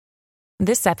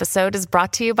This episode is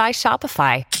brought to you by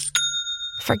Shopify.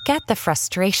 Forget the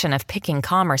frustration of picking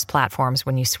commerce platforms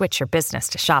when you switch your business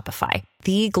to Shopify,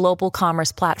 the global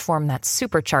commerce platform that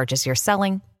supercharges your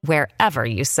selling wherever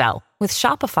you sell. With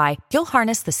Shopify, you'll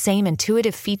harness the same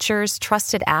intuitive features,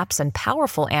 trusted apps, and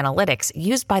powerful analytics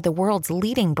used by the world's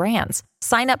leading brands.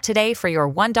 Sign up today for your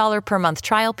 $1 per month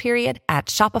trial period at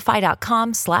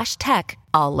shopify.com/tech,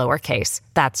 all lowercase.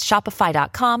 That's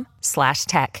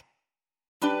shopify.com/tech.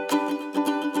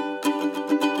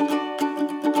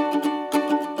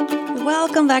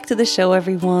 Welcome back to the show,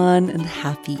 everyone, and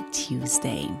happy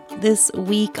Tuesday. This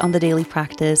week on the Daily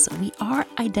Practice, we are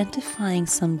identifying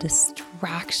some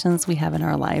distractions we have in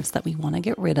our lives that we want to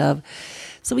get rid of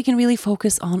so we can really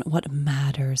focus on what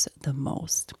matters the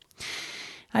most.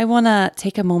 I want to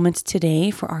take a moment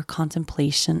today for our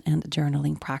contemplation and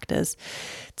journaling practice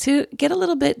to get a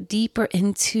little bit deeper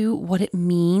into what it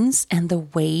means and the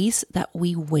ways that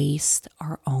we waste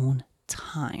our own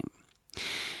time.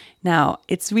 Now,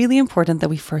 it's really important that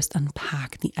we first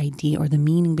unpack the idea or the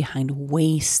meaning behind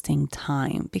wasting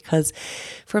time, because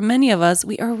for many of us,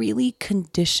 we are really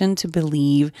conditioned to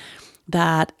believe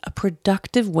that a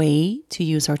productive way to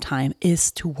use our time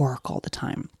is to work all the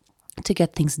time, to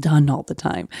get things done all the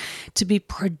time, to be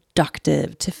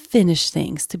productive, to finish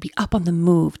things, to be up on the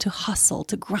move, to hustle,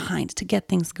 to grind, to get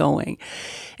things going.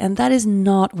 And that is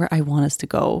not where I want us to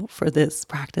go for this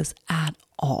practice at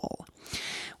all.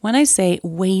 When I say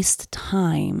waste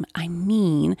time, I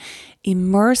mean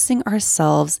immersing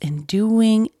ourselves in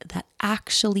doing that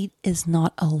actually is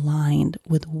not aligned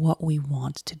with what we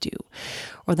want to do,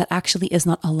 or that actually is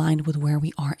not aligned with where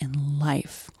we are in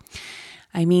life.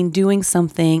 I mean doing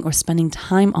something or spending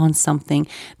time on something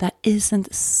that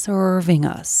isn't serving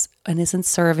us and isn't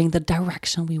serving the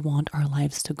direction we want our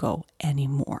lives to go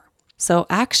anymore. So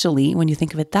actually, when you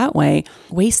think of it that way,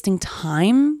 wasting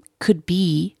time could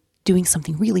be doing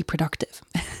something really productive.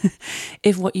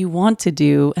 If what you want to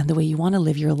do and the way you want to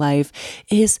live your life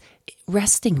is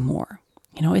resting more,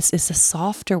 it's a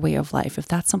softer way of life. If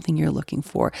that's something you're looking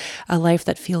for, a life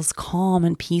that feels calm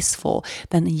and peaceful,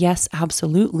 then yes,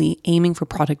 absolutely, aiming for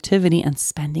productivity and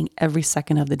spending every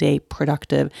second of the day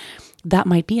productive, that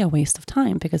might be a waste of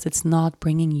time because it's not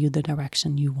bringing you the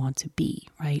direction you want to be,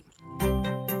 right?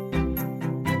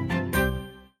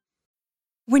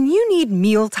 When you need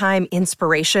mealtime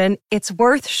inspiration, it's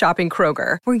worth shopping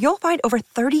Kroger, where you'll find over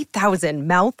 30,000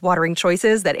 mouth-watering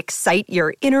choices that excite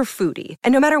your inner foodie.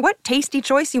 And no matter what tasty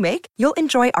choice you make, you'll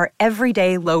enjoy our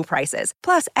everyday low prices,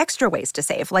 plus extra ways to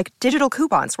save, like digital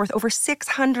coupons worth over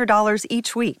 $600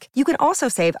 each week. You can also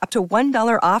save up to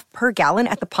 $1 off per gallon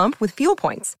at the pump with fuel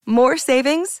points. More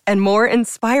savings and more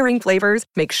inspiring flavors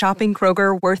make shopping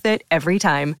Kroger worth it every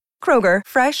time. Kroger,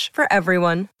 fresh for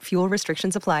everyone. Fuel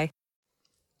restrictions apply.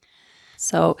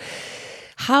 So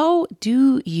how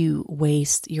do you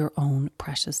waste your own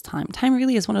precious time? Time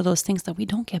really is one of those things that we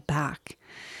don't get back.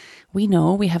 We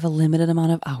know we have a limited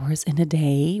amount of hours in a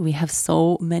day. We have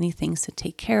so many things to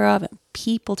take care of and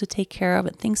people to take care of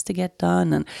and things to get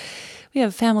done. And we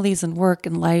have families and work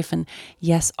and life. And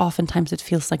yes, oftentimes it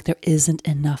feels like there isn't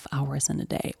enough hours in a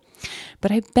day.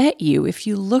 But I bet you, if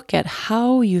you look at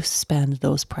how you spend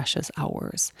those precious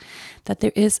hours, that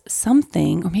there is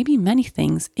something, or maybe many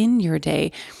things in your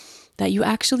day that you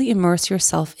actually immerse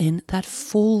yourself in that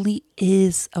fully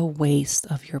is a waste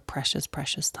of your precious,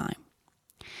 precious time.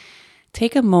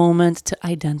 Take a moment to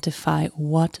identify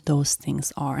what those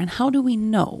things are and how do we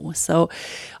know? So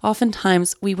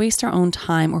oftentimes we waste our own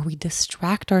time or we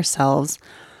distract ourselves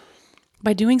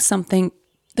by doing something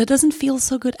that doesn't feel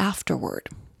so good afterward.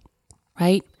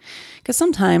 Right? Because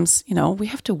sometimes, we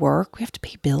have to work, we have to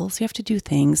pay bills, we have to do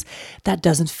things that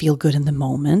doesn't feel good in the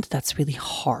moment. That's really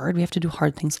hard. We have to do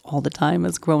hard things all the time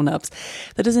as grown-ups.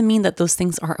 That doesn't mean that those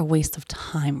things are a waste of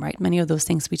time, right? Many of those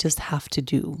things we just have to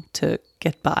do to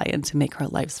get by and to make our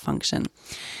lives function.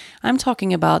 I'm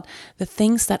talking about the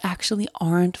things that actually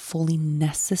aren't fully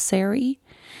necessary,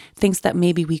 things that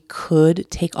maybe we could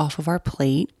take off of our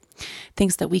plate,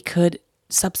 things that we could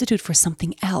substitute for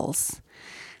something else.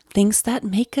 Things that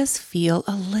make us feel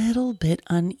a little bit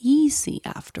uneasy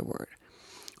afterward,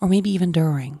 or maybe even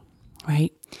during,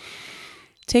 right?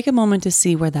 Take a moment to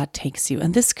see where that takes you.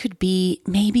 And this could be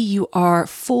maybe you are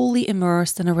fully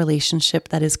immersed in a relationship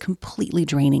that is completely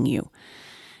draining you.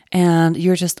 And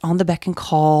you're just on the beck and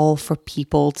call for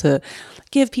people to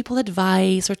give people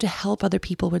advice or to help other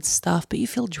people with stuff, but you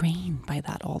feel drained by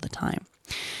that all the time.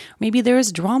 Maybe there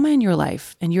is drama in your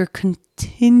life and you're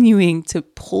continuing to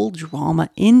pull drama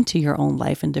into your own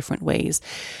life in different ways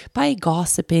by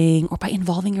gossiping or by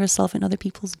involving yourself in other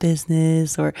people's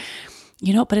business or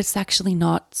But it's actually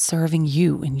not serving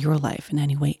you in your life in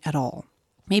any way at all.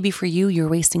 Maybe for you, you're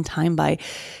wasting time by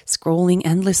scrolling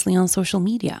endlessly on social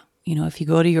media. If you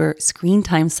go to your screen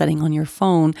time setting on your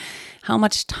phone, how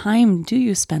much time do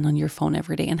you spend on your phone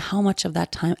every day? And how much of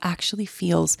that time actually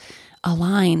feels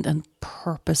aligned and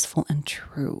purposeful and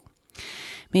true?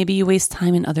 Maybe you waste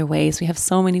time in other ways. We have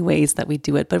so many ways that we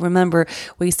do it. But remember,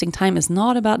 wasting time is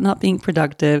not about not being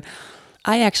productive.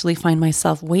 I actually find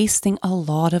myself wasting a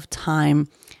lot of time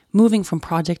moving from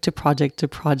project to project to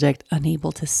project,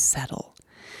 unable to settle.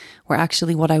 Where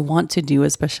actually what I want to do,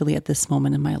 especially at this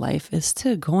moment in my life, is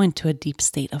to go into a deep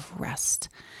state of rest.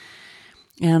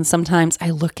 And sometimes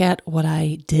I look at what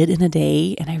I did in a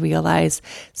day and I realize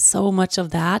so much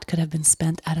of that could have been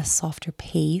spent at a softer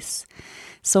pace.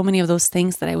 So many of those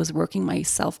things that I was working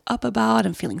myself up about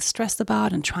and feeling stressed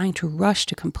about and trying to rush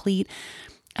to complete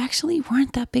actually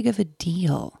weren't that big of a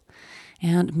deal.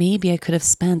 And maybe I could have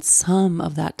spent some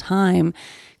of that time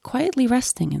quietly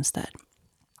resting instead,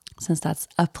 since that's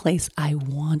a place I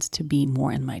want to be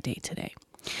more in my day today.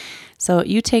 So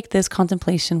you take this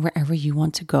contemplation wherever you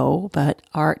want to go, but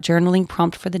our journaling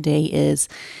prompt for the day is,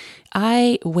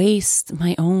 I waste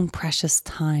my own precious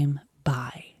time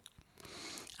by.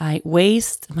 I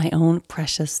waste my own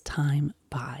precious time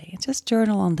by. Just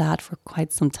journal on that for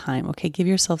quite some time. Okay, give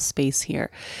yourself space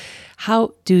here.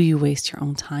 How do you waste your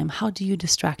own time? How do you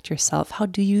distract yourself? How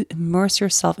do you immerse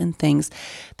yourself in things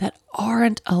that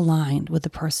aren't aligned with the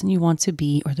person you want to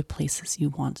be or the places you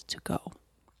want to go?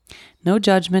 No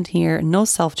judgment here, no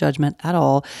self-judgment at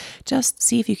all. Just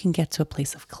see if you can get to a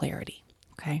place of clarity,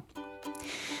 okay?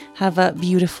 Have a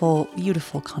beautiful,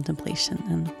 beautiful contemplation,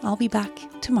 and I'll be back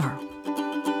tomorrow.